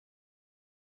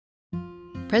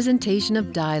Presentation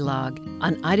of Dialogue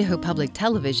on Idaho Public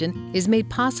Television is made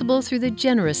possible through the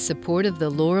generous support of the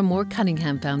Laura Moore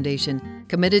Cunningham Foundation,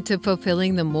 committed to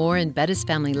fulfilling the Moore and Bettis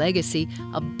family legacy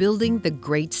of building the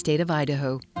great state of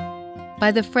Idaho.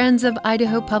 By the Friends of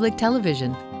Idaho Public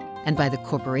Television and by the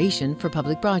Corporation for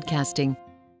Public Broadcasting.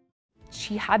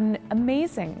 She had an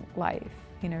amazing life.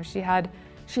 You know, she had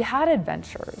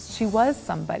adventures. She was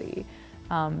somebody.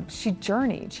 She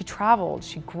journeyed, she traveled,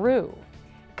 she grew.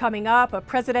 Coming up, a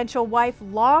presidential wife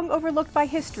long overlooked by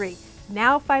history,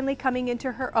 now finally coming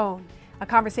into her own. A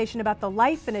conversation about the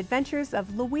life and adventures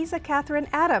of Louisa Catherine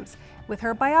Adams with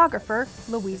her biographer,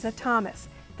 Louisa Thomas.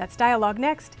 That's Dialogue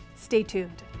next. Stay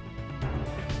tuned.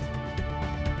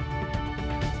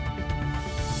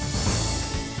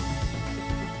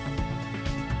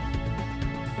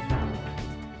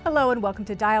 Hello and welcome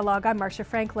to Dialogue. I'm Marcia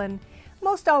Franklin.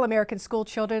 Most all-American school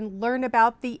children learn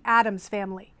about the Adams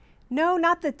family. No,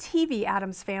 not the TV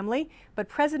Adams family, but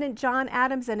President John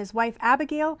Adams and his wife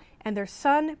Abigail and their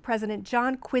son, President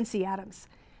John Quincy Adams.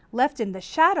 Left in the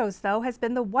shadows, though, has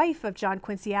been the wife of John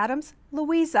Quincy Adams,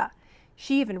 Louisa.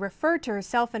 She even referred to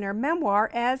herself in her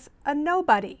memoir as a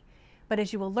nobody. But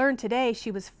as you will learn today, she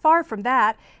was far from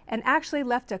that and actually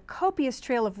left a copious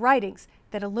trail of writings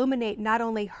that illuminate not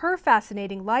only her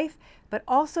fascinating life, but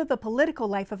also the political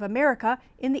life of America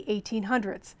in the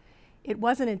 1800s. It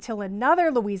wasn't until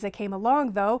another Louisa came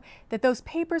along, though, that those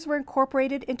papers were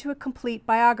incorporated into a complete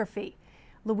biography.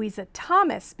 Louisa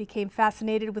Thomas became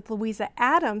fascinated with Louisa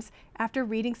Adams after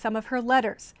reading some of her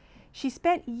letters. She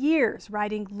spent years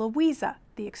writing Louisa,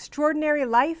 the Extraordinary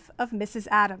Life of Mrs.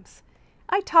 Adams.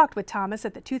 I talked with Thomas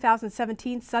at the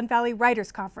 2017 Sun Valley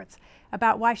Writers Conference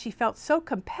about why she felt so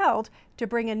compelled to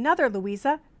bring another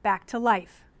Louisa back to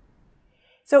life.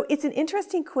 So it's an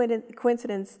interesting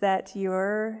coincidence that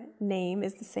your name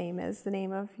is the same as the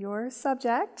name of your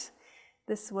subject.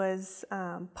 This was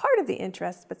part of the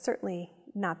interest, but certainly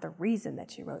not the reason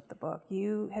that you wrote the book.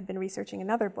 You had been researching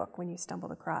another book when you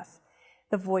stumbled across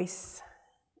the voice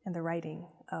and the writing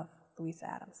of Louisa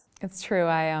Adams. It's true.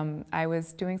 I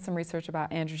was doing some research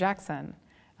about Andrew Jackson,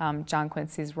 John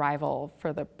Quincy's rival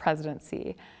for the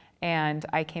presidency, and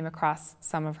I came across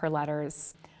some of her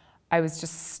letters. I was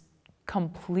just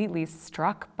completely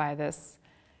struck by this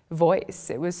voice.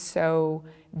 It was so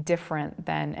different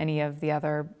than any of the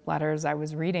other letters I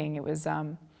was reading. It was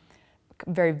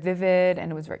very vivid, and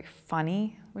it was very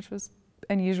funny, which was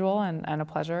unusual and a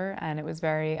pleasure, and it was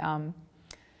very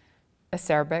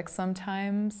acerbic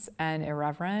sometimes and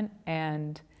irreverent,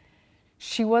 and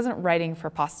she wasn't writing for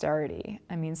posterity.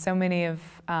 I mean, so many of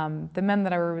the men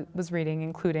that I was reading,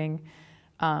 including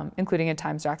at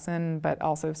times Jackson, but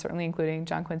also certainly including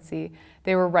John Quincy,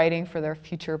 they were writing for their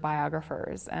future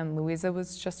biographers, and Louisa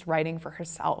was just writing for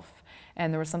herself,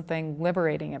 and there was something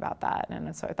liberating about that.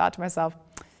 And so I thought to myself,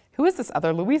 who is this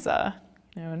other Louisa?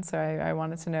 You know, and so I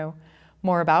wanted to know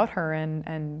more about her,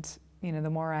 and you know,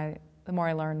 the more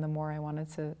I learned, the more I wanted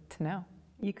to know.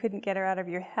 You couldn't get her out of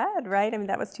your head, right? I mean,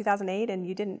 that was 2008, and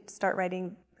you didn't start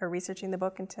writing or researching the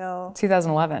book until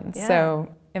 2011. Yeah.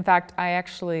 So, in fact, I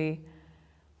actually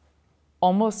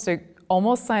almost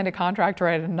signed a contract to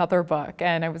write another book,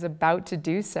 and I was about to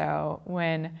do so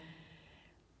when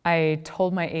I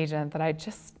told my agent that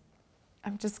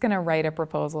I'm just going to write a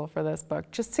proposal for this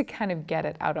book just to kind of get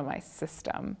it out of my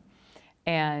system.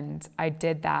 And I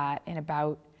did that in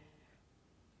about,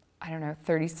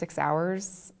 36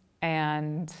 hours,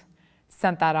 and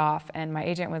sent that off. And my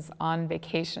agent was on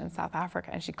vacation in South Africa,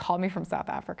 and she called me from South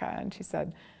Africa, and she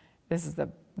said, this is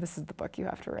the book you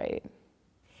have to write.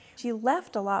 She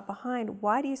left a lot behind.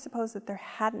 Why do you suppose that there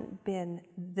hadn't been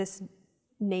this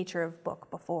nature of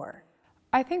book before?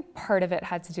 I think part of it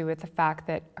had to do with the fact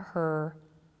that her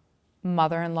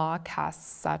mother-in-law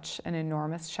casts such an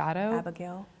enormous shadow.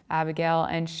 Abigail,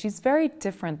 and she's very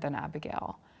different than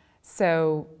Abigail.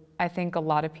 So I think a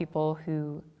lot of people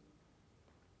who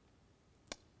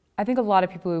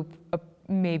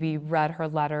maybe read her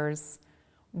letters,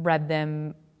 read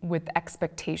them with the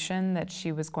expectation that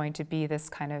she was going to be this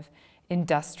kind of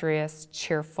industrious,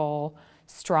 cheerful,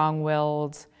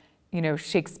 strong-willed,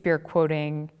 Shakespeare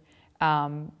quoting,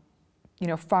 farmeress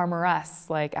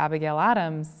like Abigail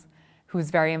Adams, who's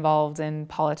very involved in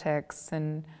politics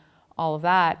and all of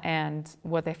that. And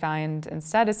what they find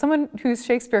instead is someone who's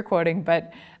Shakespeare quoting,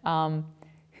 but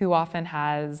who often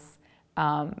has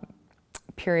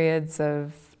periods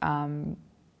of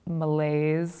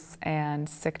malaise and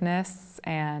sickness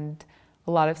and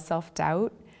a lot of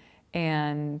self-doubt.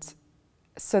 And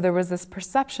so there was this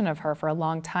perception of her for a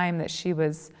long time that she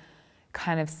was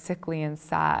kind of sickly and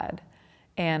sad.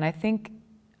 And I think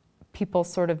people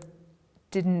sort of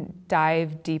didn't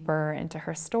dive deeper into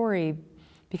her story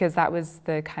because that was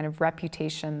the kind of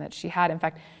reputation that she had. In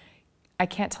fact, I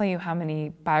can't tell you how many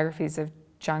biographies of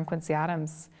John Quincy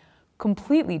Adams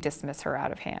completely dismiss her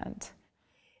out of hand.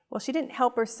 Well, she didn't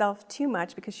help herself too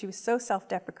much because she was so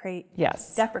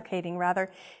deprecating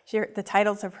rather. The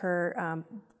titles of her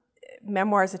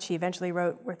memoirs that she eventually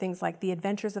wrote were things like The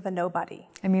Adventures of a Nobody.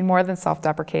 I mean, more than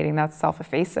self-deprecating, that's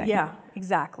self-effacing. Yeah,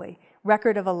 exactly.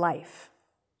 Record of a Life,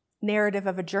 Narrative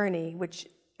of a Journey, which,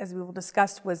 as we will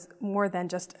discuss, was more than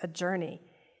just a journey.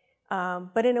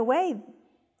 But in a way,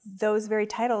 those very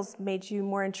titles made you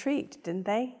more intrigued, didn't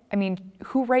they? I mean,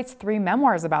 who writes 3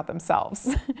 memoirs about themselves?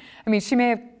 I mean, she may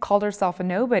have called herself a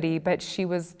nobody, but she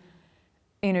was,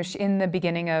 you know, in the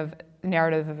beginning of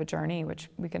Narrative of a Journey, which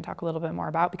we can talk a little bit more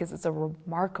about because it's a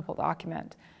remarkable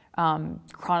document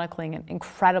chronicling an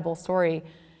incredible story.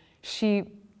 She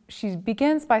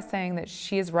begins by saying that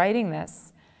she is writing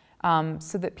this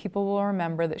so that people will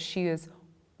remember that she is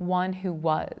one who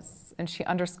was, and she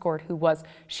underscored who was.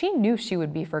 She knew she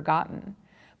would be forgotten,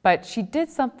 but she did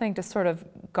something to sort of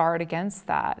guard against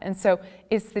that. And so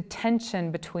it's the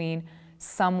tension between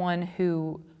someone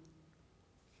who,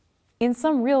 in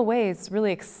some real ways,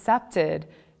 really accepted,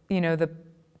 you know,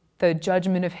 the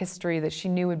judgment of history that she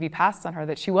knew would be passed on her,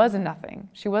 that she was a nothing,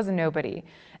 she was a nobody,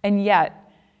 and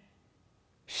yet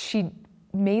she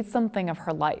made something of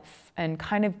her life and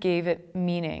kind of gave it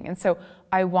meaning. And so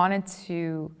I wanted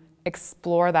to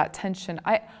explore that tension.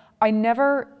 I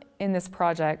never, in this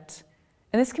project,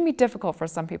 and this can be difficult for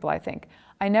some people, I think,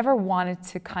 I never wanted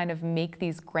to kind of make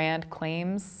these grand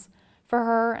claims for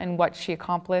her and what she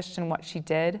accomplished and what she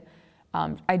did.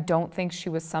 I don't think she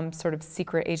was some sort of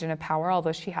secret agent of power,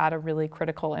 although she had a really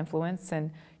critical influence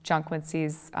in John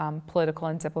Quincy's political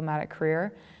and diplomatic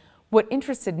career. What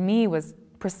interested me was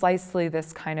precisely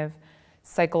this kind of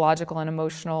psychological and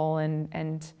emotional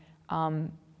and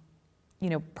you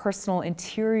know, personal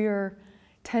interior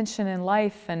tension in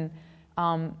life. And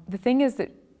the thing is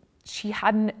that she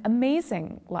had an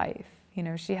amazing life. You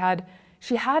know, she had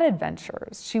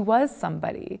adventures. She was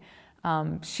somebody.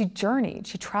 She journeyed,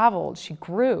 she traveled, she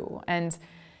grew, and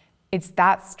it's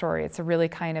that story. It's a really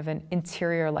kind of an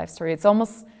interior life story. It's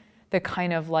almost the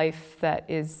kind of life that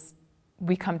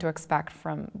we come to expect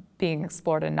from being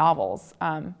explored in novels,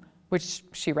 which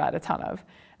she read a ton of,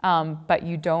 but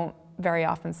you don't very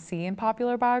often see in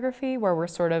popular biography, where we're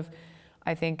sort of,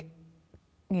 I think,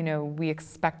 you know, we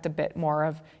expect a bit more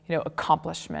of, you know,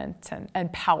 accomplishment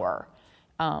and power,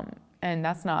 and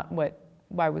that's not what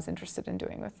I was interested in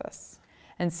doing with this.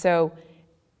 And so,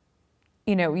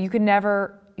 you know, you can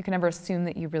never assume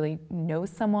that you really know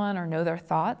someone or know their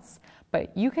thoughts,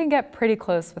 but you can get pretty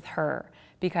close with her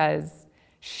because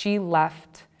she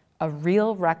left a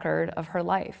real record of her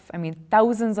life. I mean,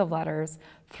 thousands of letters,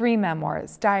 3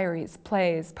 memoirs, diaries,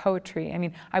 plays, poetry. I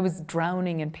mean, I was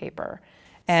drowning in paper.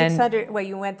 And 600, well,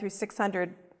 you went through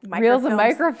 600 reels of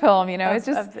microfilm, you know, it's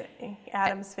just of the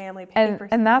Adams family papers.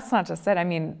 And that's not just it. I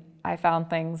mean, I found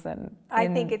things I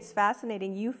think it's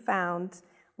fascinating. You found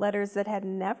letters that had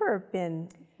never been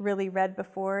really read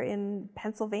before in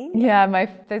Pennsylvania. Yeah,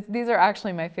 these are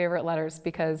actually my favorite letters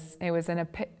because it was in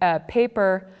a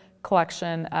paper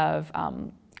collection of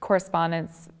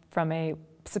correspondence from a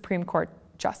Supreme Court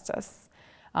justice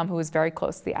who was very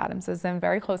close to the Adamses and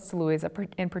very close to Louisa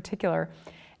in particular.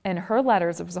 And her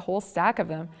letters, there was a whole stack of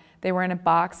them, they were in a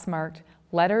box marked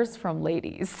 "Letters from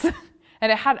Ladies."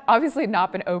 And it had obviously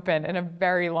not been opened in a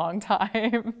very long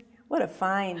time. What a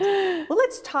find. Well,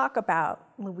 let's talk about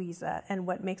Louisa and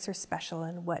what makes her special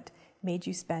and what made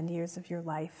you spend years of your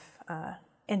life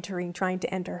trying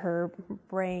to enter her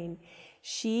brain.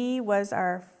 She was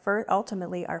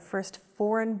ultimately our first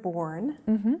foreign-born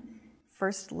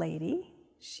first lady.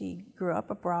 She grew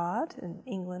up abroad in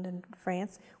England and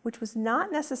France, which was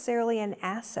not necessarily an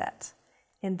asset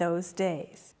in those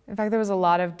days. In fact, there was a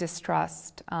lot of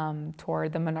distrust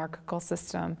toward the monarchical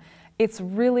system. It's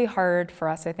really hard for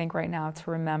us, I think, right now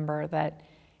to remember that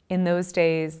in those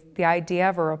days, the idea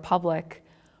of a republic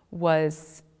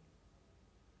was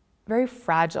very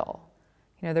fragile.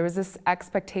 You know, there was this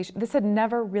expectation. This had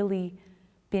never really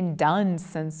been done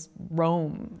since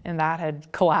Rome, and that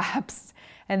had collapsed.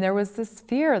 And there was this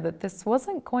fear that this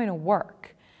wasn't going to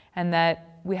work, and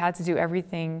that we had to do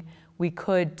everything we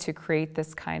could to create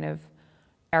this kind of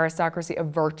aristocracy of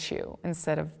virtue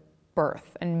instead of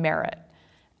birth and merit.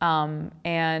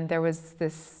 And there was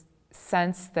this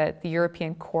sense that the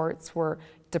European courts were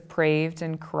depraved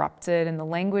and corrupted, and the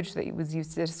language that was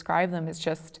used to describe them is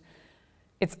just,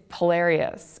 it's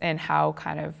hilarious in how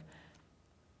kind of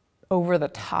over the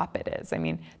top it is. I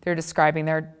mean, they're describing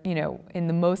their, you know, in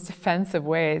the most offensive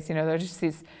ways, you know, they're just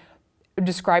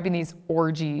describing these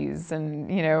orgies,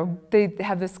 and, you know, they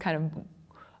have this kind of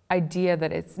idea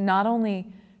that it's not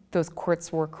only those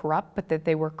courts were corrupt, but that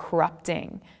they were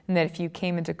corrupting, and that if you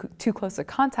came into too close a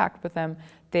contact with them,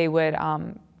 they would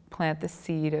plant the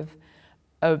seed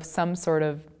of some sort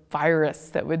of virus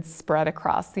that would spread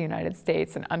across the United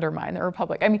States and undermine the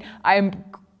Republic. I mean, I'm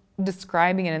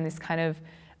describing it in these kind of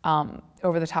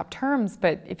over-the-top terms,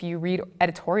 but if you read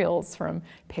editorials from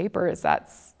papers,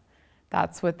 that's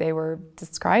what they were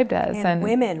described as. And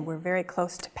women were very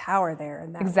close to power there.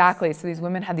 And that exactly. So these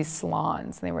women had these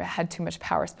salons, and they had too much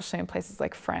power, especially in places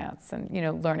like France, and, you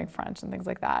know, learning French and things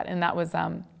like that. And that was,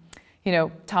 you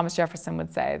know, Thomas Jefferson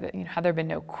would say that, you know, had there been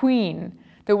no queen,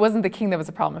 it wasn't the king that was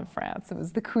a problem in France, it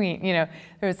was the queen. You know,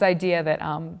 there was this idea that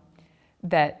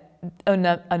that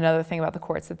another thing about the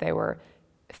courts, that they were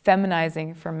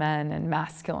feminizing for men and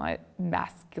masculinizing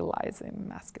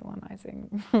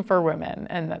for women,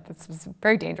 and that this was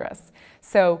very dangerous.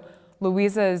 So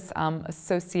Louisa's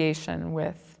association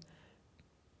with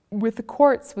the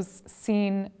courts was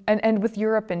seen, and with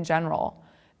Europe in general,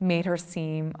 made her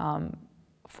seem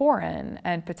foreign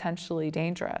and potentially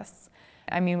dangerous.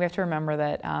 I mean, we have to remember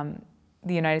that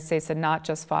the United States had not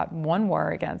just fought one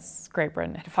war against Great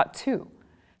Britain, it had fought two.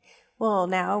 Well,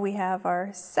 now we have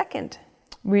our second.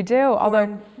 We do,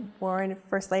 although foreign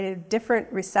First Lady,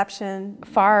 different reception.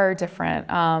 Far different.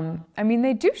 I mean,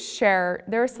 they do share,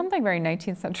 there is something very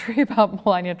 19th century about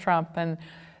Melania Trump and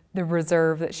the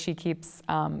reserve that she keeps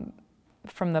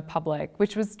from the public,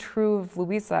 which was true of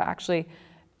Louisa, actually,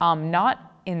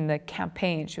 not in the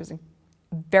campaign. She was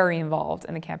very involved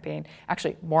in the campaign,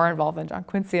 actually more involved than John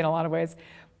Quincy in a lot of ways.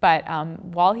 But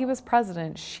while he was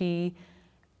president, she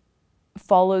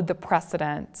followed the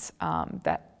precedent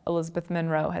that Elizabeth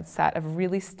Monroe had set of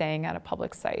really staying out of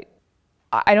public sight.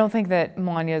 I don't think that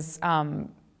Melania's, you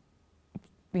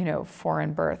know,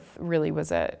 foreign birth really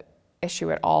was a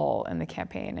issue at all in the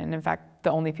campaign. And in fact, the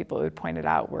only people who would point it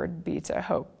out would be to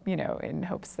hope, you know, in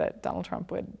hopes that Donald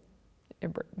Trump would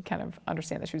kind of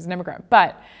understand that she was an immigrant.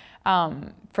 But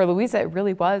for Louisa, it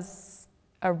really was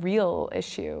a real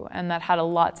issue, and that had a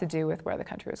lot to do with where the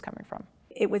country was coming from.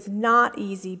 It was not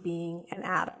easy being an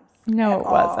Adams. No, it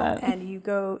wasn't. And you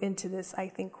go into this, I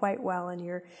think, quite well in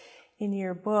your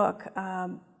book.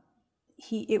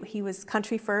 He was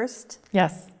country first.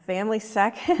 Yes. Family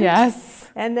second. Yes.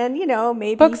 And then, you know,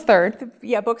 maybe books third.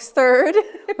 Yeah, books third.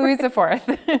 Louisa fourth.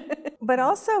 But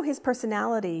also his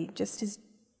personality, just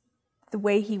the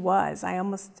way he was. I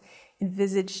almost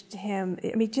envisaged him.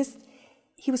 I mean,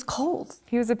 he was cold.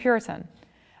 He was a Puritan.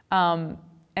 And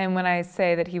when I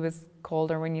say that he was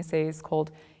cold, or when you say he's cold,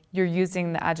 you're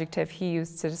using the adjective he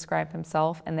used to describe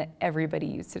himself and that everybody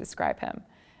used to describe him.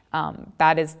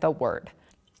 That is the word.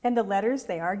 And the letters,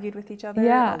 they argued with each other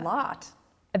a lot.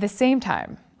 At the same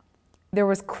time, there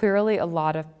was clearly a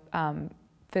lot of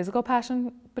physical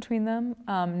passion between them.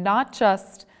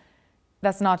 That's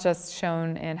not just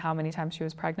shown in how many times she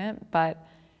was pregnant, but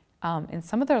in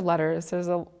some of their letters,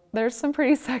 there's some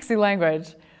pretty sexy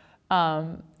language.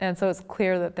 And so it's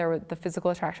clear that the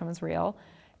physical attraction was real.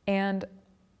 And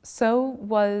so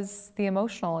was the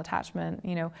emotional attachment.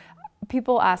 You know,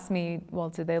 people ask me, well,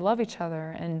 did they love each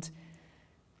other? And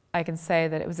I can say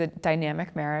that it was a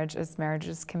dynamic marriage, as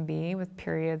marriages can be, with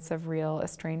periods of real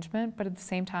estrangement. But at the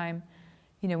same time,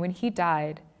 you know, when he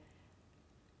died,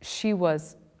 she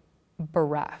was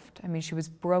bereft. I mean, she was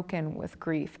broken with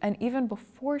grief. And even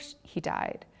before he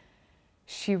died,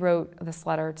 she wrote this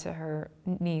letter to her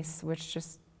niece, which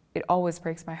just, it always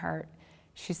breaks my heart.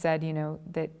 She said, you know,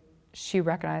 that she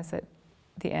recognized that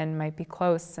the end might be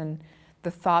close, and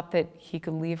the thought that he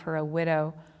could leave her a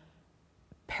widow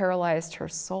paralyzed her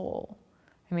soul.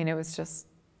 I mean, it was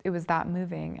that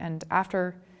moving. And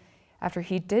after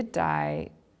he did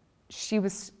die, she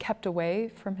was kept away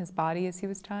from his body as he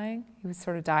was dying. He was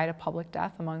sort of died a public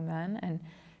death among men, and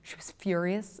she was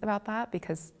furious about that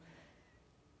because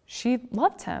she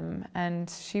loved him and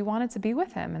she wanted to be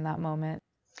with him in that moment.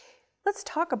 Let's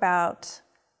talk about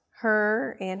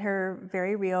her and her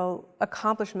very real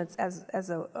accomplishments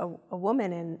as a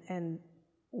woman, and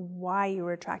why you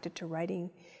were attracted to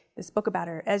writing this book about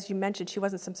her. As you mentioned, she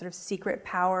wasn't some sort of secret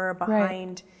power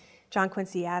behind John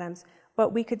Quincy Adams,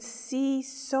 but we could see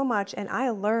so much, and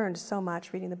I learned so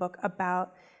much reading the book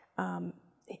about not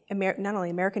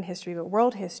only American history, but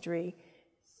world history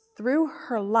through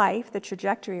her life, the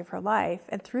trajectory of her life,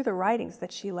 and through the writings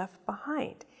that she left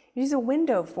behind. She's a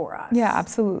window for us. Yeah,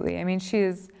 absolutely. I mean,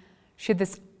 she had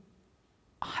this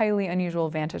highly unusual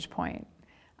vantage point.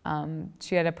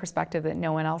 She had a perspective that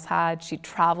no one else had. She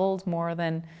traveled more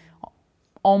than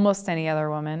almost any other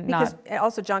woman. Because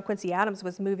also John Quincy Adams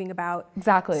was moving about,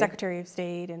 exactly, Secretary of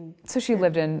State. And so she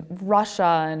lived in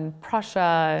Russia and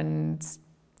Prussia and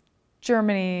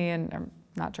Germany, and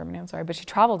not Germany, I'm sorry, but she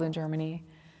traveled in Germany,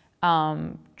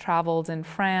 traveled in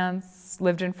France,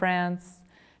 lived in France,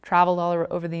 traveled all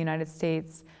over the United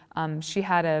States. She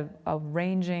had a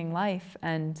ranging life,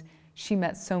 and she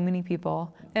met so many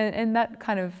people, and that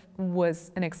kind of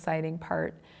was an exciting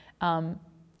part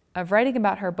of writing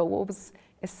about her. But what was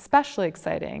especially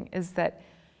exciting is that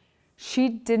she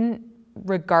didn't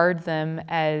regard them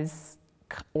as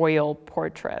oil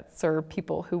portraits or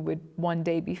people who would one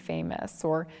day be famous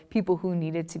or people who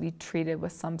needed to be treated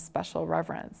with some special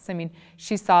reverence. I mean,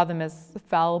 she saw them as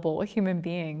fallible human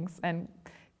beings and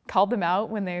called them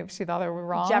out when she thought they were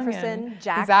wrong. Jefferson,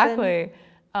 Jackson. Exactly.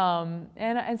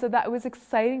 And so that was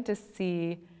exciting to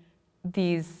see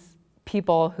these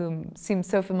people who seemed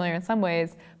so familiar in some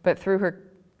ways, but through her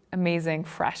amazing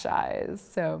fresh eyes.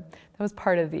 So that was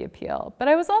part of the appeal. But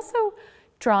I was also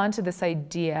drawn to this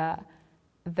idea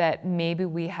that maybe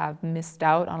we have missed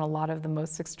out on a lot of the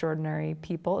most extraordinary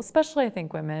people, especially I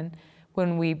think women,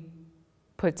 when we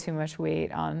put too much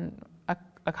weight on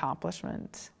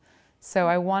accomplishment. So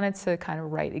I wanted to kind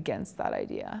of write against that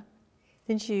idea.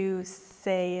 Didn't you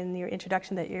say in your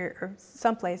introduction that or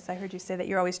someplace I heard you say that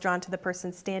you're always drawn to the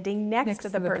person standing next to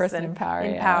the person in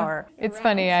power? It's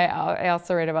funny, I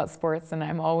also write about sports, and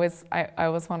I always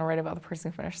want to write about the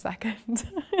person who finished second.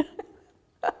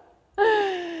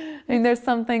 I mean, there's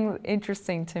something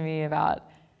interesting to me about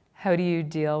how do you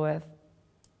deal with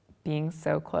being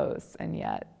so close and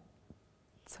yet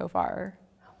so far.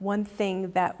 One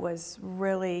thing that was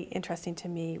really interesting to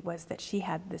me was that she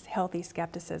had this healthy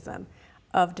skepticism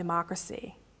of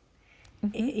democracy,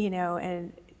 you know,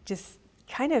 and just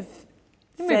kind of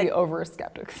maybe over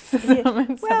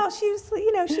skepticism. Well, she was,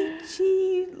 you know,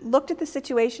 she looked at the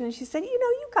situation and she said, you know,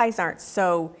 you guys aren't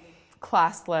so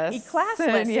classless.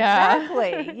 Classless, yeah.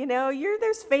 Exactly. You know,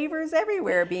 there's favors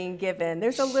everywhere being given.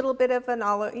 There's a little bit of an,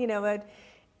 you know,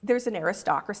 there's an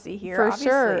aristocracy here, for obviously.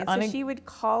 sure. And so she would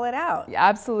call it out. Yeah,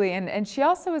 absolutely. And she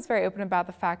also was very open about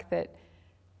the fact that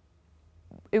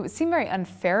it would seem very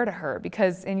unfair to her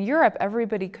because in Europe,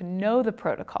 everybody could know the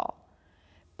protocol.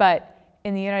 But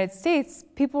in the United States,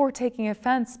 people were taking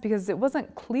offense because it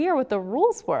wasn't clear what the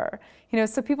rules were. You know,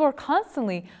 so people were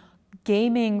constantly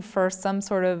gaming for some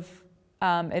sort of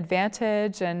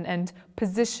advantage and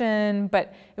position,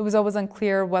 but it was always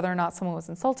unclear whether or not someone was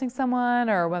insulting someone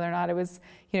or whether or not it was,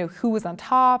 you know, who was on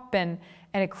top, and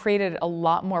it created a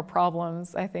lot more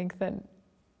problems, I think, than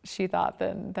she thought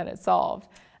than it solved.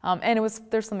 And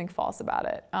there's something false about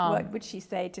it. What would she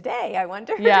say today, I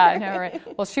wonder? Yeah, I know, right?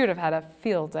 Well, she would have had a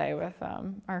field day with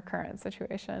our current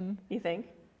situation. You think?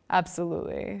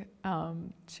 Absolutely.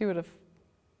 She would have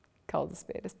called a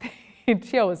spade a spade.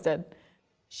 She always did.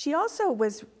 She also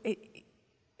was,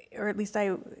 or at least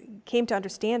I came to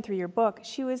understand through your book,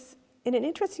 she was in an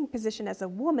interesting position as a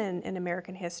woman in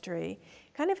American history,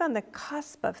 kind of on the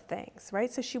cusp of things,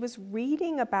 right? So she was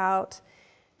reading about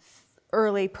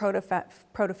early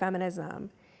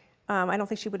proto-feminism. I don't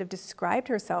think she would have described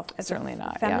herself as certainly a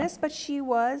not, feminist, yeah. but she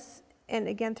was, and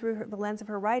again through the lens of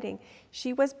her writing,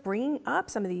 she was bringing up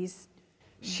some of these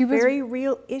very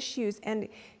real issues and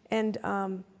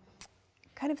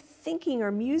kind of thinking or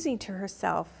musing to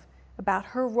herself about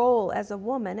her role as a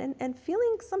woman and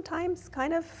feeling sometimes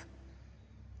kind of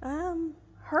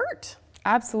hurt.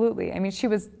 Absolutely. I mean, she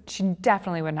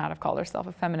definitely would not have called herself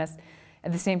a feminist.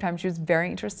 At the same time, she was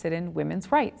very interested in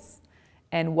women's rights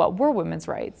and what were women's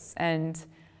rights. And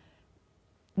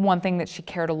one thing that she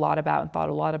cared a lot about and thought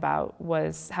a lot about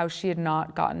was how she had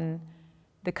not gotten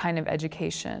the kind of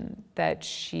education that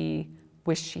she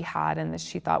wished she had and that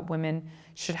she thought women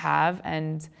should have.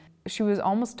 And she was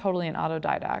almost totally an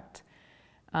autodidact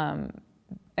and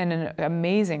an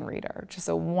amazing reader, just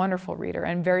a wonderful reader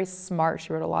and very smart.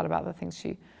 She wrote a lot about the things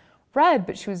she read,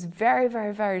 but she was very,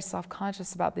 very, very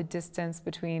self-conscious about the distance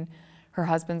between her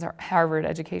husband's Harvard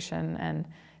education and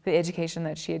the education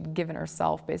that she had given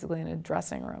herself basically in a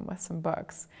dressing room with some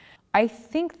books. I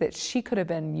think that she could have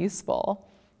been useful,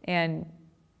 and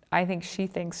I think she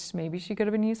thinks maybe she could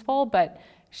have been useful, but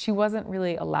she wasn't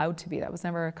really allowed to be. That was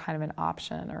never kind of an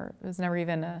option, or it was never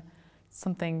even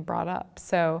something brought up.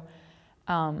 So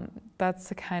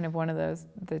that's kind of one of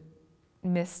the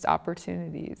missed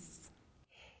opportunities.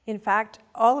 In fact,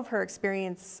 all of her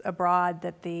experience abroad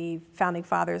that the founding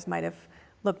fathers might have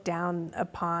looked down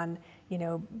upon, you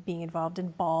know, being involved in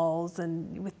balls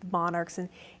and with monarchs, and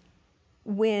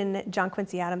when John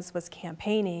Quincy Adams was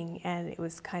campaigning and it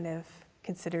was kind of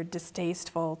considered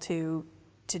distasteful to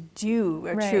do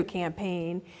a true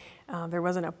campaign. There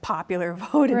wasn't a popular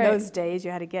vote in those days.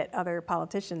 You had to get other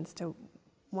politicians to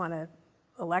want to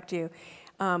elect you.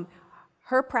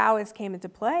 Her prowess came into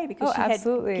play because she had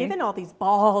given all these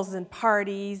balls and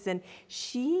parties, and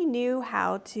she knew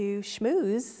how to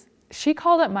schmooze. She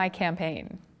called it my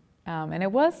campaign. And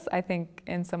it was, I think,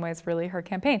 in some ways, really her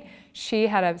campaign. She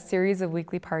had a series of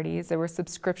weekly parties. There were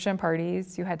subscription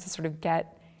parties. You had to sort of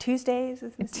get Tuesdays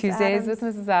with Mrs. Adams. Tuesdays with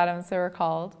Mrs. Adams, they were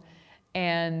called.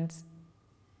 And,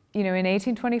 you know, in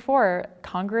 1824,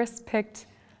 Congress picked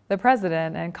the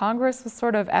president, and Congress was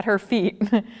sort of at her feet.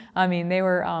 I mean, they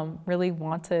were really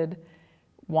wanted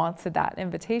that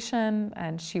invitation,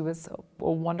 and she was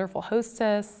a wonderful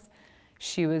hostess.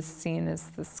 She was seen as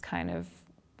this kind of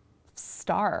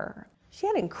star. She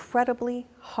had an incredibly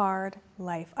hard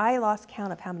life. I lost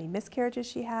count of how many miscarriages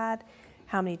she had,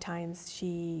 how many times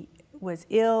she was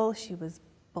ill, she was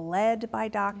bled by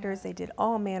doctors. They did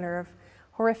all manner of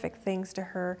horrific things to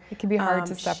her. It can be hard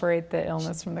to separate the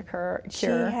illness from the cure. She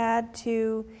had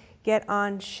to get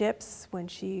on ships when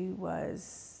she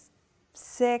was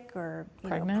sick or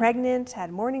pregnant,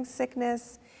 had morning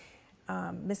sickness,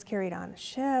 miscarried on a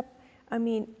ship. I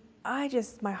mean,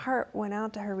 my heart went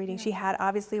out to her reading. She had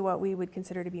obviously what we would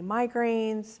consider to be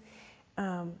migraines.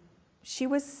 She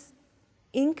was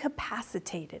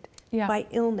incapacitated by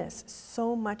illness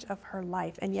so much of her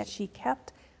life, and yet she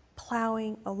kept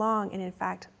plowing along, and in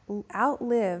fact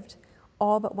outlived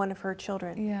all but one of her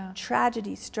children.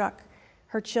 Tragedy struck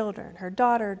her children. Her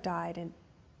daughter died, and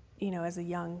as a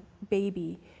young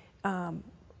baby.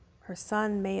 Her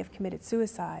son may have committed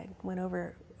suicide, went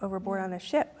overboard on a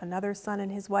ship. Another son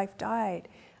and his wife died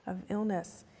of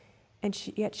illness, and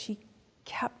yet she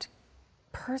kept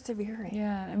persevering.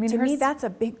 I mean, to me, that's a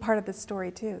big part of the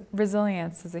story too.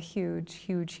 Resilience is a huge,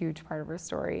 huge, huge part of her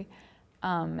story,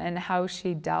 and how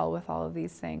she dealt with all of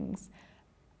these things.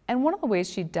 And one of the ways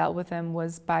she dealt with them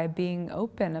was by being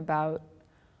open about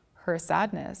her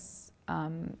sadness.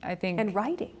 I think. And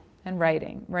writing. And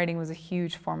writing. Writing was a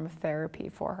huge form of therapy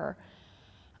for her.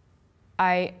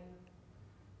 I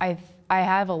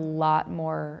have a lot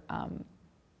more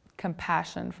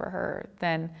compassion for her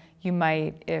than you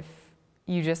might if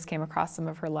you just came across some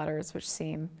of her letters, which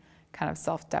seem kind of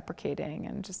self-deprecating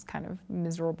and just kind of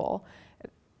miserable.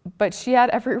 But she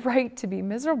had every right to be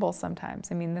miserable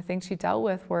sometimes. I mean, the things she dealt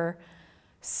with were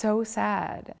so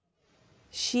sad.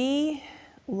 She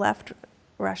left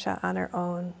Russia on her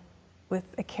own with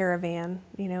a caravan,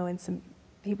 and some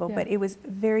people, but it was a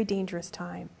very dangerous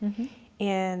time.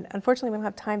 And unfortunately, we don't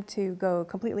have time to go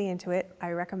completely into it.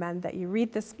 I recommend that you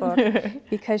read this book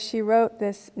because she wrote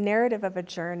this narrative of a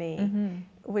journey,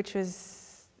 which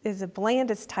is the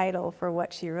blandest title for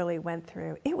what she really went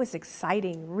through. It was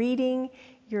exciting reading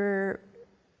your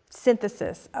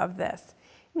synthesis of this.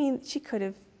 I mean, she could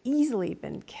have easily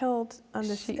been killed on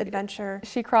this adventure.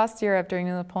 She crossed Europe during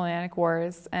the Napoleonic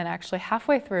Wars, and actually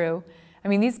halfway through, I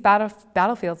mean, these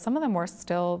battlefields, some of them were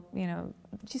still,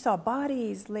 She saw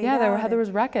bodies laid out. Yeah, there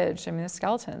was wreckage. I mean, the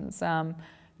skeletons,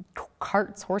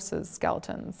 carts, horses,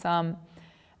 skeletons.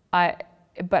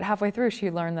 But halfway through,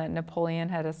 she learned that Napoleon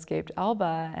had escaped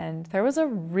Elba, and there was a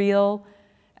real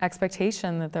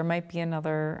expectation that there might be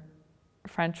another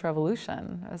French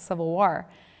Revolution, a civil war.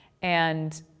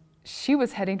 And she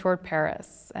was heading toward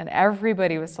Paris, and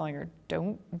everybody was telling her,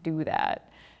 don't do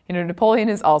that. Napoleon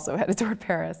is also headed toward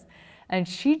Paris. And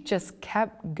she just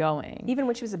kept going. Even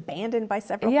when she was abandoned by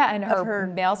several and her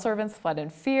male servants fled in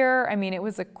fear. I mean, it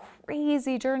was a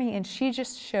crazy journey, and she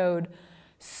just showed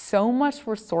so much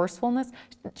resourcefulness.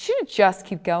 She didn't just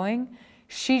keep going.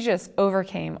 She just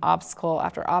overcame obstacle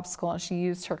after obstacle, and she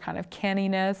used her kind of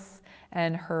canniness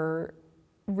and her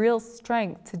real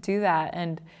strength to do that.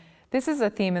 And this is a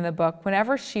theme in the book.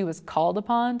 Whenever she was called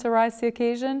upon to rise to the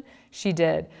occasion, she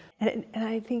did. And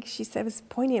I think she said, it was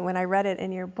poignant when I read it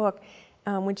in your book.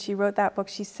 When she wrote that book,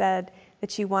 she said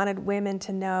that she wanted women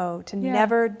to know to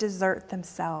never desert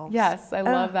themselves. Yes, I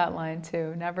love that line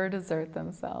too. Never desert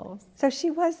themselves. So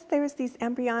there was these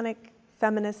embryonic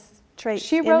feminist traits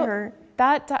she wrote in her.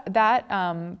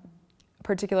 That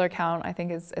particular account, I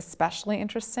think, is especially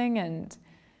interesting, and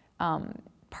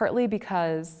partly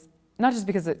because, not just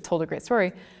because it told a great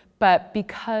story, but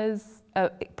because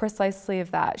precisely of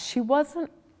that. She was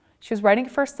writing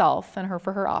it for herself and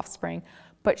for her offspring,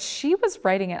 but she was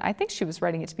writing it, I think she was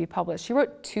writing it to be published. She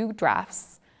wrote 2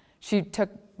 drafts. She took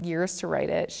years to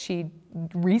write it. She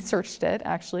researched it,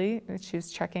 actually. She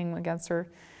was checking against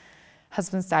her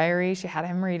husband's diary. She had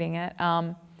him reading it.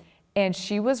 And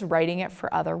she was writing it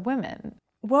for other women.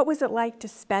 What was it like to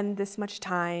spend this much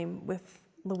time with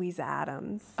Louisa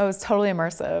Adams? Oh, it was totally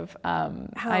immersive.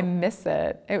 I miss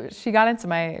it. She got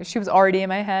into she was already in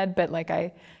my head, but like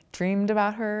I dreamed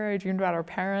about her. I dreamed about her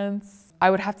parents. I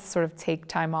would have to sort of take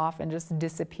time off and just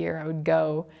disappear. I would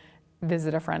go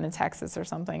visit a friend in Texas or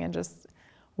something and just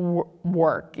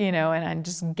work, you know, and I'd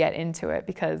just get into it,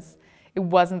 because it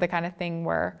wasn't the kind of thing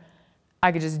where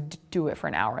I could just do it for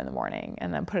an hour in the morning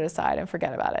and then put it aside and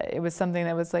forget about it. It was something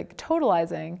that was like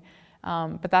totalizing,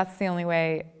 but that's the only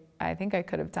way I think I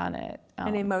could have done it.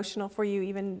 And emotional for you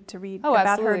even to read about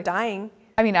absolutely. Her dying?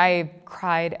 I mean, I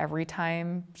cried every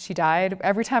time she died.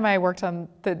 Every time I worked on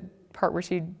the part where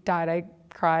she died, I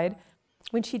cried.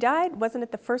 When she died, wasn't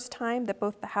it the first time that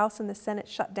both the House and the Senate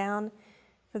shut down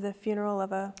for the funeral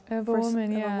of a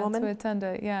woman? To attend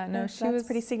it. Yeah, no, she was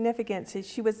pretty significant. So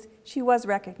she was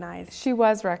recognized. She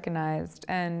was recognized,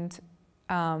 and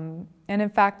in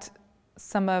fact,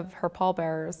 some of her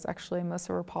pallbearers, actually most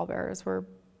of her pallbearers, were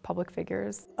public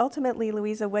figures. Ultimately,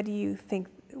 Louisa, what do you think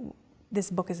this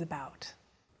book is about?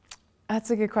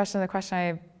 That's a good question. The question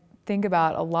I think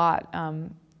about a lot.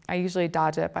 I usually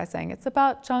dodge it by saying it's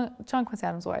about John Quincy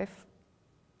Adams' wife,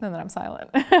 and then I'm silent.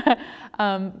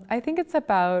 I think it's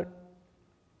about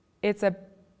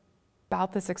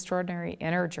this extraordinary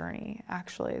inner journey,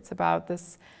 actually. It's about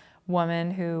this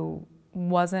woman who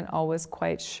wasn't always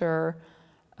quite sure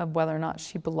of whether or not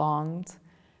she belonged,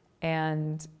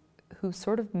 and who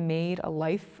sort of made a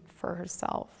life for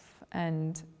herself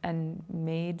and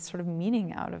made sort of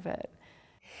meaning out of it.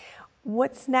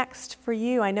 What's next for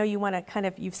you? I know you want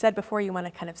to you've said before you want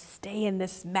to kind of stay in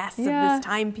this mess of this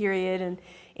time period,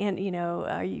 and you know,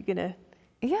 are you gonna?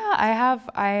 Yeah, I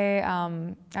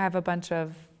have a bunch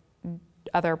of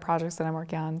other projects that I'm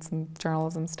working on, some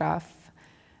journalism stuff,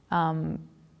 and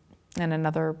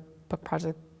another book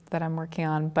project that I'm working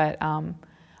on. But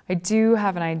I do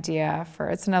have an idea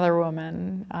it's another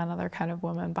woman, another kind of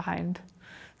woman behind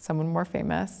someone more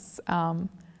famous.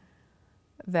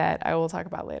 That I will talk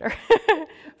about later.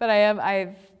 But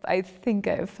I think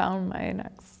I've found my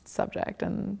next subject,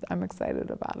 and I'm excited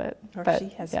about it. Or she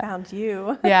has found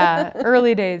you. Yeah,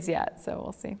 early days yet, so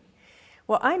we'll see.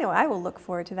 Well, I know I will look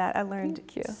forward to that. I learned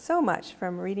so much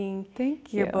from reading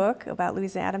your book about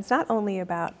Louisa Adams, not only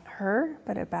about her,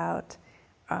 but about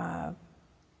our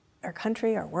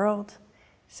country, our world.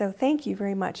 So thank you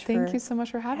very much Thank you so much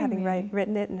for having me.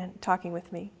 Written it and talking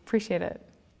with me. Appreciate it.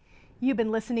 You've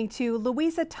been listening to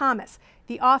Louisa Thomas,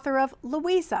 the author of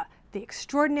Louisa, The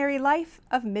Extraordinary Life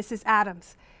of Mrs.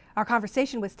 Adams. Our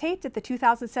conversation was taped at the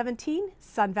 2017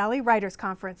 Sun Valley Writers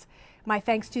Conference. My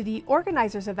thanks to the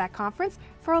organizers of that conference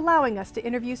for allowing us to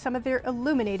interview some of their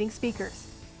illuminating speakers.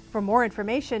 For more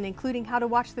information, including how to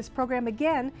watch this program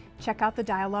again, check out the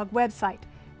Dialogue website.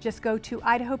 Just go to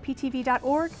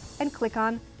idahoptv.org and click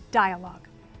on Dialogue.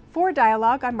 For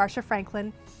Dialogue, I'm Marcia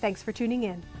Franklin. Thanks for tuning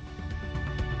in.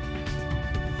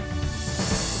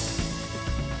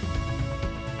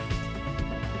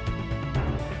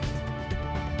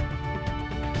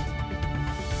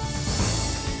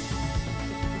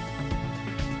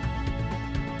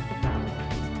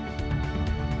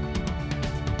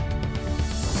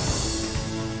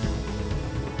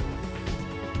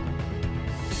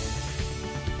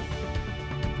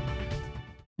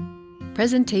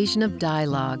 Presentation of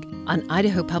Dialogue on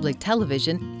Idaho Public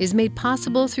Television is made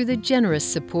possible through the generous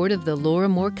support of the Laura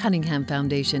Moore Cunningham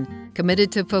Foundation,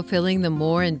 committed to fulfilling the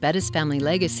Moore and Bettis family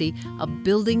legacy of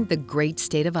building the great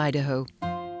state of Idaho.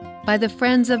 By the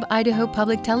Friends of Idaho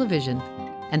Public Television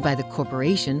and by the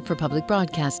Corporation for Public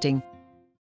Broadcasting.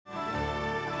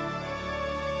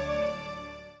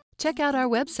 Check out our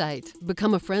website,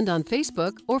 become a friend on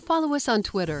Facebook, or follow us on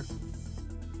Twitter.